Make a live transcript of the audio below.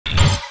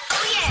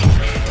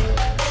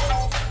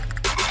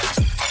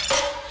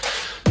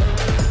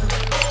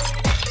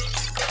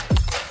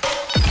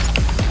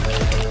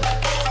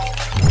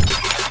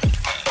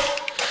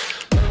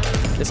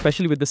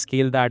especially with the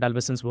scale that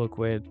Albertsons work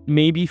with.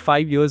 Maybe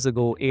 5 years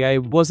ago, AI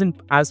wasn't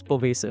as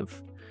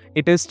pervasive.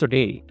 It is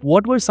today.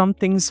 What were some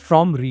things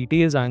from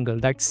retail's angle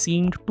that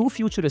seemed too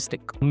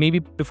futuristic, maybe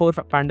before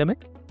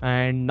pandemic?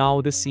 And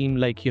now this seemed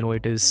like,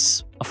 it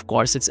is, of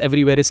course, it's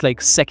everywhere. It's like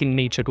second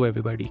nature to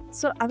everybody.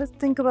 So I was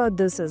think about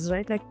this as,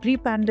 right, like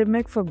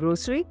pre-pandemic for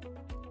grocery,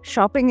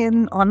 shopping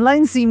in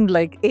online seemed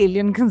like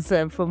alien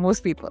concept for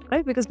most people,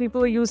 right? Because people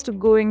were used to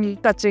going,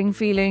 touching,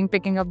 feeling,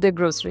 picking up their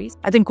groceries.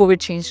 I think COVID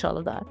changed all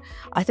of that.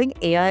 I think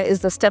AI is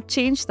the step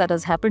change that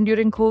has happened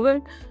during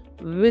COVID,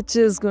 which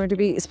is going to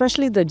be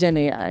especially the Gen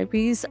AI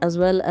piece as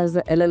well as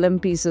the LLM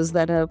pieces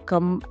that have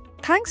come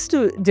thanks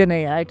to Gen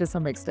AI to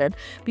some extent.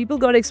 People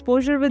got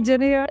exposure with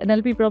Gen AI.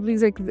 NLP probably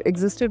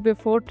existed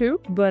before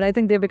too, but I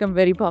think they've become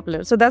very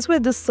popular. So that's where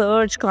the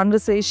search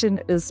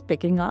conversation is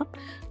picking up,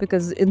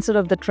 because instead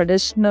of the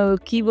traditional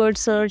keyword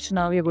search,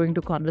 now we're going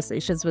to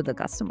conversations with the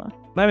customer.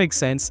 That makes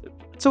sense.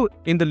 So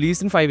in the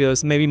least in 5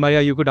 years, maybe Maya,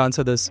 you could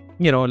answer this.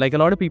 Like a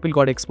lot of people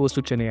got exposed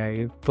to Gen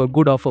AI for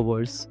good or for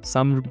worse.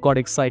 Some got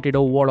excited,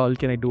 oh, what all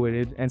can I do with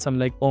it? And some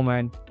like, oh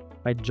man,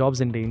 my job's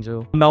in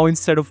danger. Now,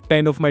 instead of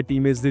 10 of my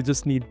teammates, they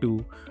just need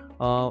 2.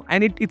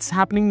 And it's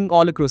happening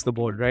all across the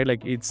board, right?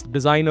 Like it's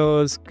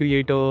designers,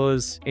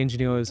 creators,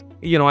 engineers.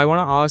 I want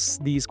to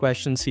ask these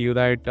questions to you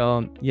that,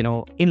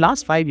 in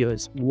last 5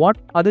 years, what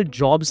other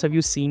jobs have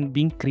you seen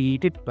being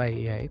created by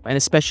AI? And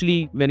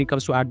especially when it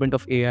comes to advent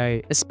of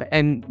AI,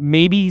 and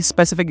maybe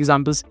specific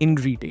examples in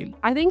retail.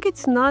 I think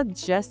it's not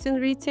just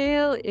in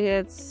retail,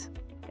 it's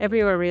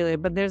everywhere really,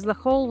 but there's the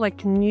whole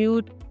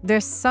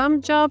there's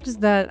some jobs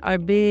that are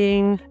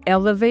being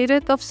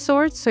elevated of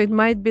sorts. So it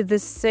might be the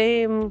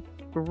same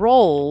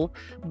role,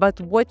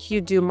 but what you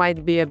do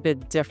might be a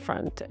bit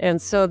different.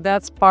 And so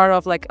that's part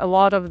of a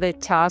lot of the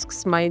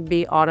tasks might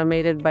be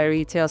automated by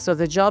retail. So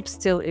the job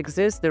still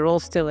exists, the role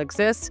still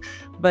exists,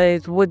 but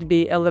it would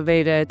be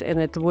elevated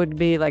and it would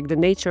be the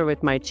nature of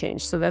it might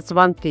change. So that's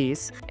one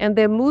piece. And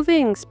they're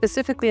moving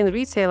specifically in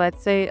retail, I'd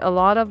say a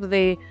lot of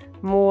the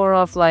more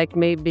of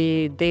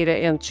maybe data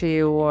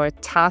entry or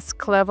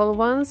task level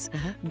ones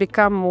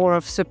become more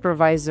of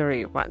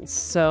supervisory ones.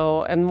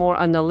 So, and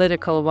more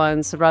analytical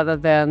ones rather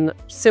than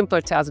simpler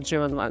task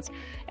driven ones.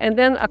 And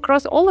then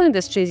across all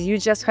industries, you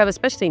just have,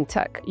 especially in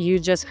tech, you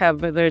just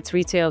have, whether it's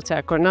retail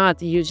tech or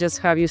not, you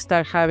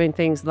start having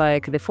things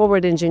like the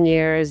forward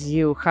engineers.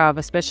 You have,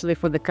 especially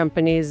for the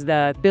companies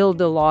that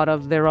build a lot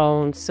of their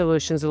own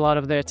solutions, a lot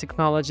of their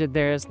technology,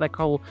 there's a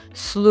whole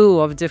slew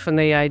of different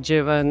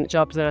AI-driven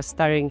jobs that are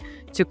starting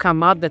to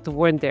come up that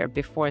weren't there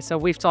before. So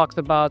we've talked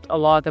a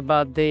lot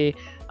about the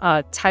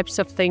types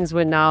of things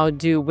we now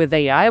do with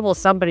AI. Well,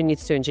 somebody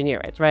needs to engineer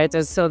it, right?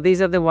 And so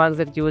these are the ones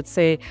that you would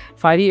say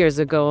 5 years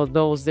ago,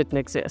 those didn't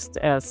exist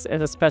as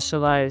a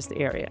specialized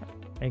area.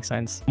 Makes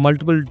sense.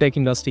 Multiple tech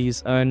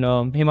industries. And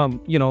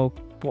Hema,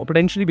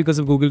 potentially because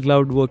of Google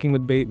Cloud working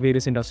with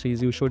various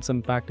industries, you showed some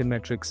impact in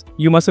metrics.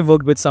 You must have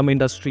worked with some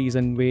industries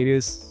and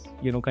various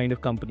kind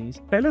of companies.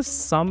 Tell us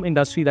some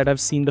industry that have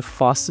seen the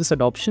fastest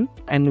adoption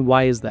and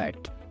why is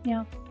that?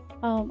 Yeah.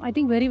 I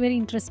think very, very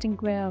interesting.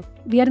 We are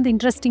in the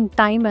interesting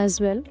time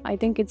as well. I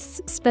think it's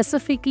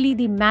specifically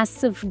the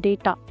massive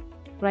data,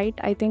 right?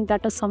 I think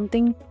that is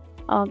something,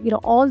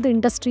 all the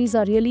industries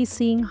are really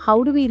seeing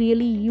how do we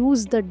really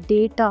use the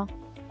data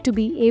to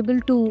be able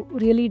to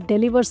really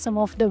deliver some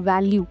of the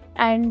value.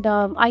 And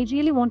I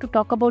really want to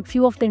talk about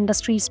few of the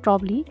industries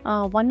probably.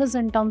 One is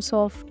in terms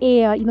of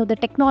AI, the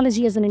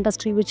technology as an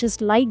industry, which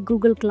is like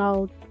Google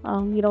Cloud,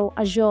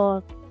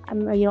 Azure,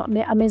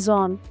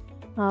 Amazon,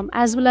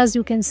 as well as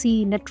you can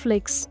see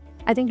Netflix.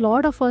 I think a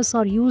lot of us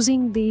are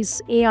using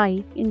these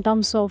AI in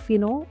terms of,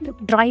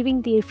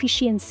 driving the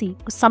efficiency,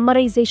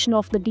 summarization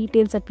of the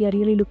details that we are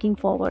really looking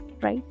forward,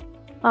 right?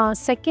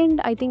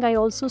 Second, I think I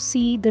also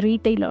see the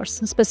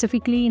retailers,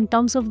 specifically in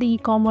terms of the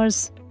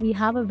e-commerce. We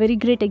have a very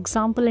great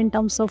example in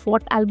terms of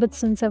what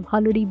Albertsons have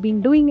already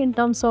been doing in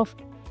terms of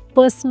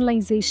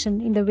personalization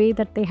in the way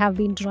that they have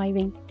been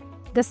driving.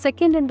 The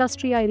second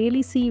industry I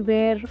really see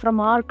where from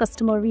our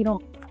customer,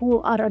 who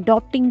are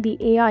adopting the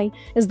AI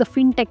is the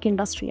fintech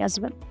industry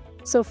as well.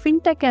 So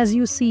fintech, as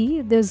you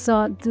see, there's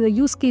the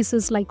use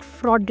cases like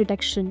fraud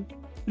detection,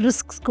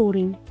 risk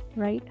scoring,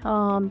 right?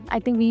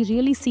 I think we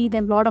really see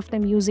a lot of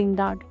them using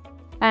that.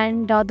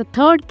 And the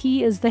third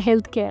key is the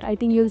healthcare. I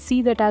think you'll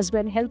see that as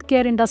well.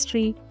 Healthcare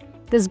industry,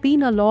 there's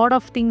been a lot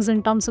of things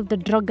in terms of the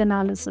drug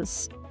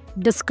analysis,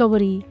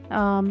 discovery,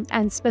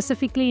 and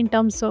specifically in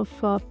terms of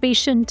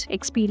patient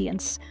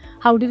experience.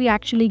 How do we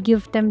actually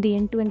give them the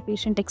end-to-end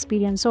patient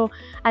experience? So,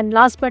 and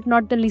last but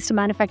not the least,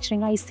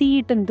 manufacturing. I see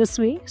it in this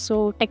way.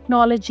 So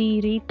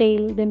technology,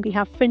 retail, then we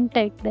have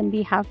fintech, then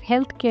we have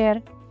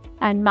healthcare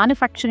and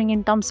manufacturing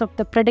in terms of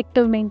the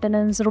predictive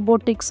maintenance,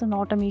 robotics and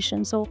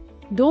automation. So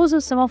those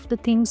are some of the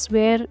things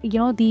where,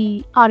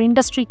 our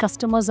industry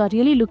customers are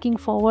really looking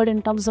forward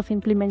in terms of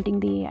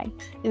implementing the AI.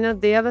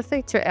 The other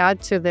thing to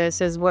add to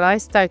this is what I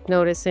start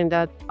noticing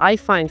that I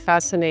find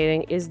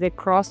fascinating is the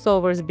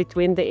crossovers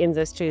between the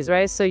industries,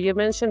 right? So you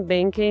mentioned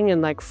banking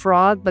and like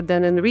fraud, but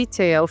then in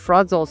retail,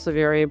 fraud's also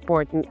very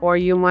important. Or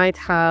you might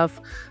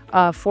have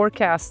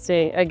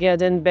forecasting,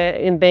 again,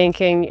 in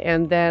banking,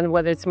 and then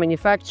whether it's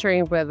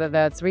manufacturing, whether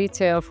that's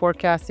retail,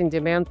 forecasting,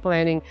 demand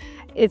planning,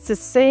 it's the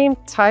same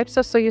types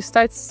of, so you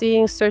start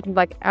seeing certain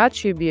like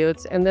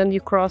attributes, and then you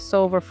cross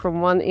over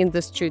from one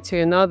industry to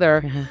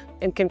another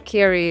and can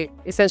carry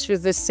essentially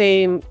the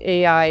same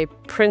AI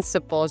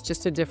principles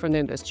just to different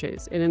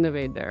industries and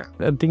innovate there.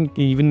 I think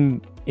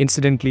even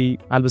incidentally,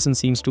 Albertsons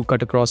seems to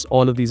cut across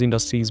all of these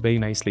industries very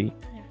nicely.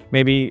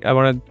 Maybe I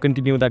want to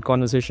continue that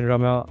conversation,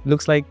 Ramiya.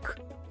 Looks like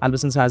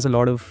Albertsons has a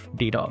lot of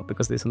data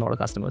because there's a lot of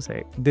customers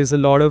here. There's a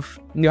lot of,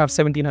 you have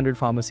 1,700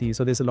 pharmacies,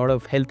 so there's a lot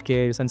of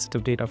healthcare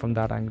sensitive data from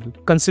that angle.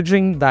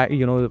 Considering that,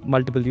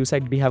 multiple, you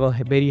said we have a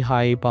very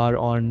high bar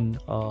on,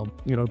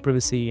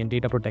 privacy and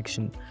data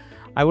protection.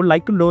 I would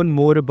like to learn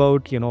more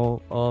about,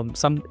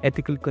 some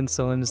ethical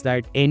concerns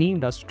that any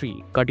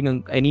industry,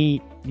 any,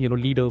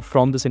 leader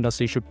from this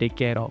industry should take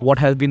care of. What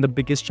has been the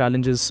biggest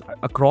challenges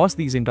across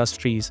these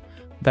industries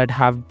that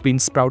have been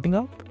sprouting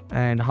up,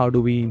 and how do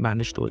we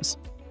manage those?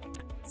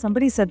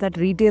 Somebody said that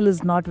retail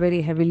is not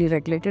very heavily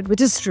regulated,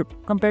 which is true.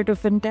 Compared to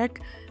fintech,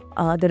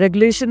 the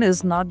regulation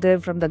is not there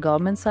from the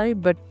government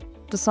side, but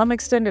to some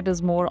extent it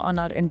is more on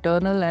our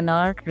internal and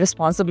our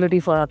responsibility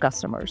for our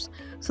customers.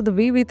 So the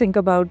way we think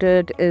about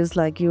it is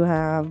like you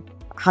have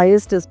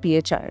highest is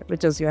PHI,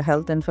 which is your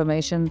health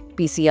information,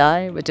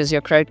 PCI, which is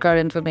your credit card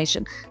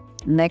information,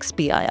 next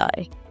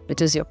PII,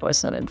 which is your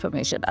personal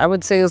information. I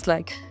would say is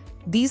like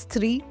these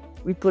three,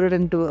 we put it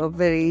into a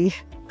very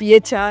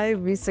PHI,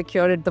 we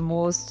secure it the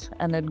most,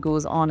 and it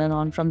goes on and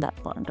on from that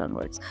point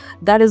onwards.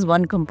 That is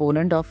one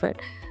component of it.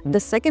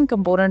 The second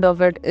component of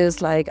it is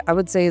like, I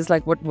would say is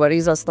like what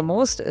worries us the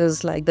most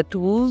is like the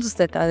tools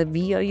that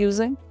we are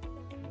using.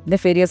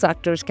 Nefarious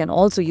actors can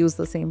also use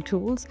the same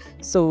tools.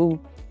 So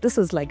this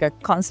is like a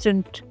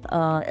constant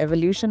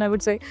evolution, I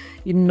would say.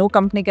 No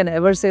company can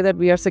ever say that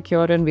we are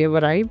secure and we have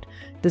arrived.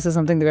 This is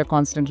something that we are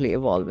constantly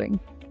evolving.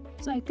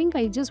 So I think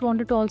I just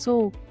wanted to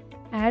also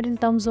add in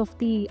terms of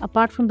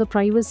apart from the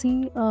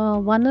privacy,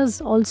 one is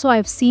also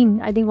I've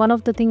seen, I think one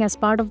of the thing as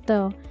part of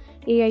the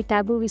AI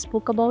taboo we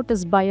spoke about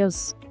is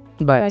bias.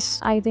 Bias.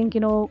 I think,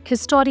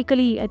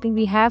 historically, I think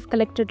we have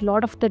collected a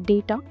lot of the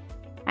data,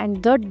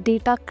 and that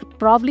data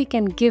probably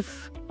can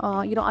give,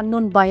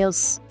 unknown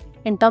bias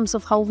in terms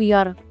of how we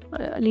are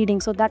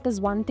leading. So that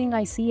is one thing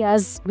I see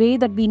as way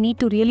that we need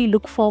to really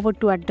look forward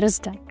to address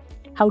that.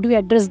 How do we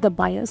address the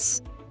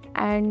bias?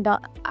 And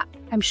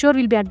I'm sure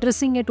we'll be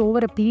addressing it over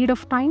a period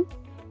of time,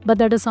 but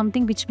that is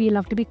something which we'll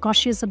have to be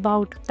cautious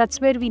about.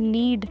 That's where we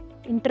need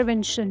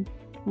intervention.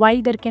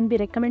 While there can be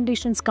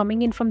recommendations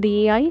coming in from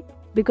the AI,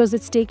 because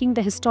it's taking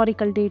the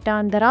historical data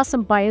and there are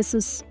some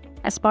biases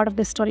as part of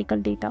the historical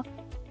data.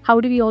 How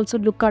do we also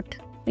look at,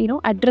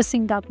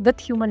 addressing that with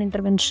human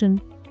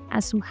intervention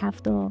as to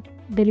have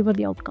deliver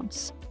the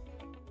outcomes?